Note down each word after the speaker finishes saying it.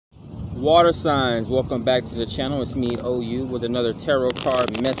Water signs, welcome back to the channel. It's me, OU, with another tarot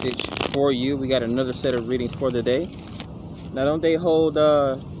card message for you. We got another set of readings for the day. Now, don't they hold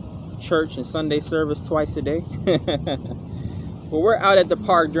church and Sunday service twice a day? Well, we're out at the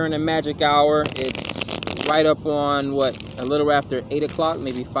park during the magic hour. It's right up on, what, a little after 8 o'clock,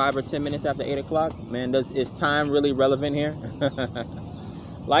 maybe 5 or 10 minutes after 8 o'clock. Man, is time really relevant here?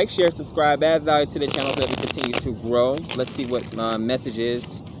 Like, share, subscribe, add value to the channel so that we continue to grow. Let's see what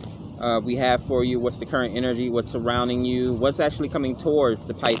messages we have for you. What's the current energy? What's surrounding you? What's actually coming towards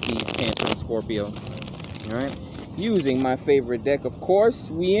the Pisces, Cancer, and Scorpio? All right. Using my favorite deck, of course.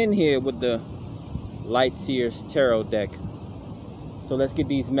 We in here with the Lightseer's Tarot deck. So let's get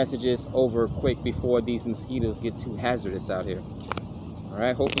these messages over quick before these mosquitoes get too hazardous out here. All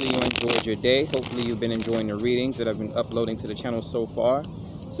right. Hopefully you enjoyed your day. Hopefully you've been enjoying the readings that I've been uploading to the channel so far.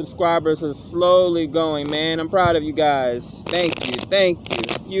 Subscribers are slowly going, man. I'm proud of you guys. Thank you. Thank you.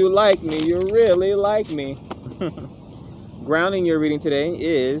 You like me. You really like me. Grounding your reading today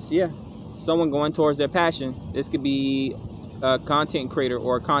is, someone going towards their passion. This could be a content creator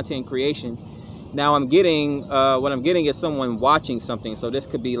or content creation. Now I'm getting, what I'm getting is someone watching something. So this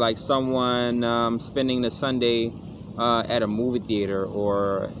could be like someone spending the Sunday at a movie theater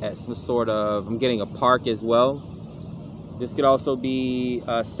or at some sort of, I'm getting a park as well. This could also be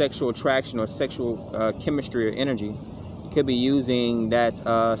sexual attraction or sexual chemistry or energy. You could be using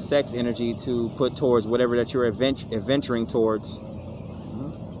that sex energy to put towards whatever that you're adventuring towards.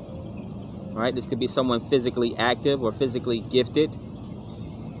 All right, this could be someone physically active or physically gifted.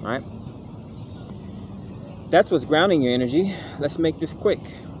 All right. That's what's grounding your energy. Let's make this quick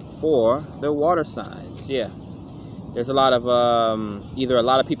for the water signs. There's a lot of either a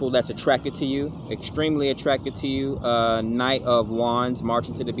lot of people that's attracted to you, extremely attracted to you. Knight of Wands,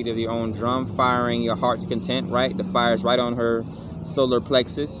 marching to the beat of your own drum, firing your heart's content, right? The fire's right on her solar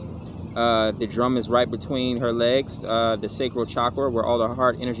plexus. The drum is right between her legs, the sacral chakra, where all the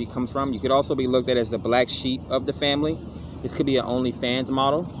heart energy comes from. You could also be looked at as the black sheep of the family. This could be an OnlyFans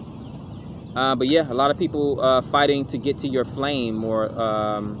model. But yeah, a lot of people fighting to get to your flame, or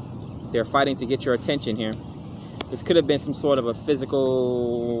they're fighting to get your attention here. This could have been some sort of a physical...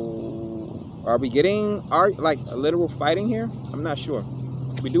 Are we getting like a literal fighting here? I'm not sure.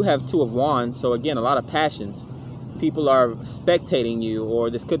 We do have Two of Wands, so again, a lot of passions. People are spectating you, or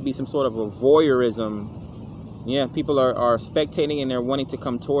this could be some sort of a voyeurism. Yeah, people are spectating and they're wanting to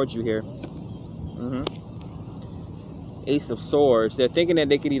come towards you here. Ace of Swords. They're thinking that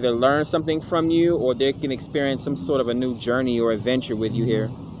they could either learn something from you or they can experience some sort of a new journey or adventure with you here.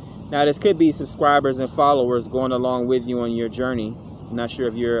 Now, this could be subscribers and followers going along with you on your journey. I'm not sure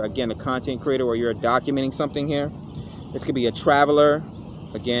if you're, again, a content creator or you're documenting something here. This could be a traveler.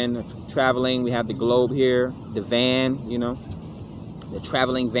 Again, traveling. We have the globe here, the van, you know. The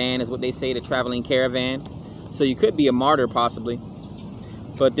traveling van is what they say, the traveling caravan. So you could be a martyr, possibly.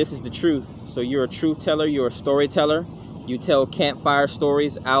 But this is the truth. So you're a truth teller. You're a storyteller. You tell campfire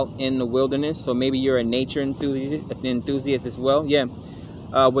stories out in the wilderness. So maybe you're a nature enthusiast as well. Yeah.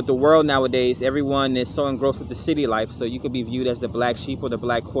 With the world nowadays, everyone is so engrossed with the city life. So you could be viewed as the black sheep or the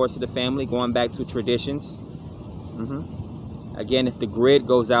black horse of the family, going back to traditions. Again, if the grid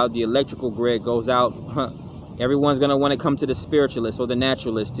goes out, the electrical grid goes out, everyone's going to want to come to the spiritualist or the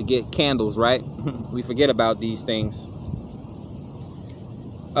naturalist to get candles, right? We forget about these things.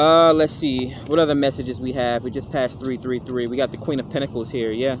 Let's see. What other messages we have? We just passed 333. We got the Queen of Pentacles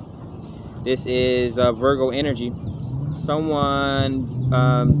here. Yeah. This is Virgo energy. Someone,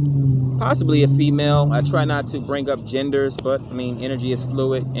 possibly a female. I try not to bring up genders, but I mean, energy is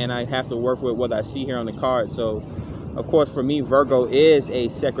fluid and I have to work with what I see here on the card. So, of course, for me, Virgo is a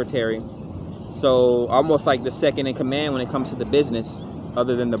secretary. So, almost like the second in command when it comes to the business,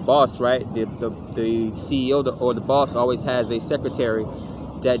 other than the boss, right? The CEO or the boss always has a secretary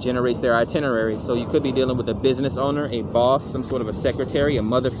that generates their itinerary. So, you could be dealing with a business owner, a boss, some sort of a secretary, a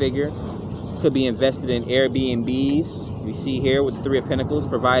mother figure. Could be invested in Airbnbs. We see here with the Three of Pentacles,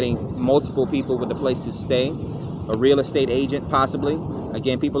 providing multiple people with a place to stay. A real estate agent, possibly.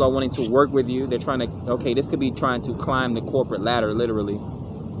 Again, people are wanting to work with you. They're trying to, okay, this could be trying to climb the corporate ladder, literally.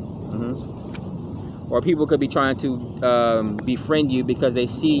 Or people could be trying to befriend you because they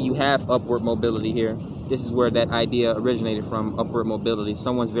see you have upward mobility here. This is where that idea originated from, upward mobility.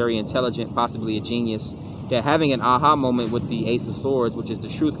 Someone's very intelligent, possibly a genius. They're having an aha moment with the Ace of Swords, which is the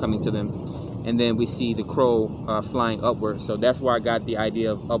truth coming to them. And then we see the crow flying upward. So that's where I got the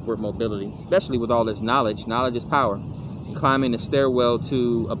idea of upward mobility, especially with all this knowledge. Knowledge is power. And climbing the stairwell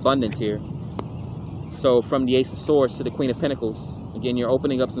to abundance here. So from the Ace of Swords to the Queen of Pentacles, again, you're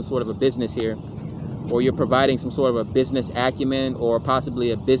opening up some sort of a business here. or you're providing some sort of a business acumen or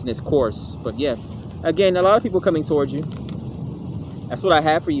possibly a business course. But yeah, again, a lot of people coming towards you. That's what I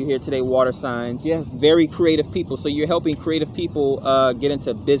have for you here today, water signs. Yeah, very creative people. So you're helping creative people get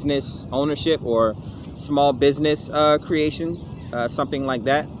into business ownership or small business creation, something like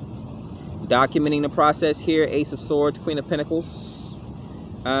that. Documenting the process here, Ace of Swords, Queen of Pentacles.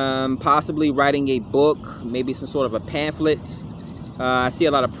 Possibly writing a book, maybe some sort of a pamphlet. I see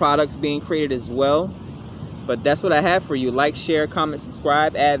a lot of products being created as well. But that's what I have for you. Like, share, comment,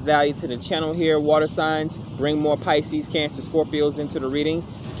 subscribe, add value to the channel here, water signs. Bring more Pisces, Cancer, Scorpios into the reading.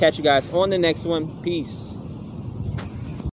 Catch you guys on the next one. Peace.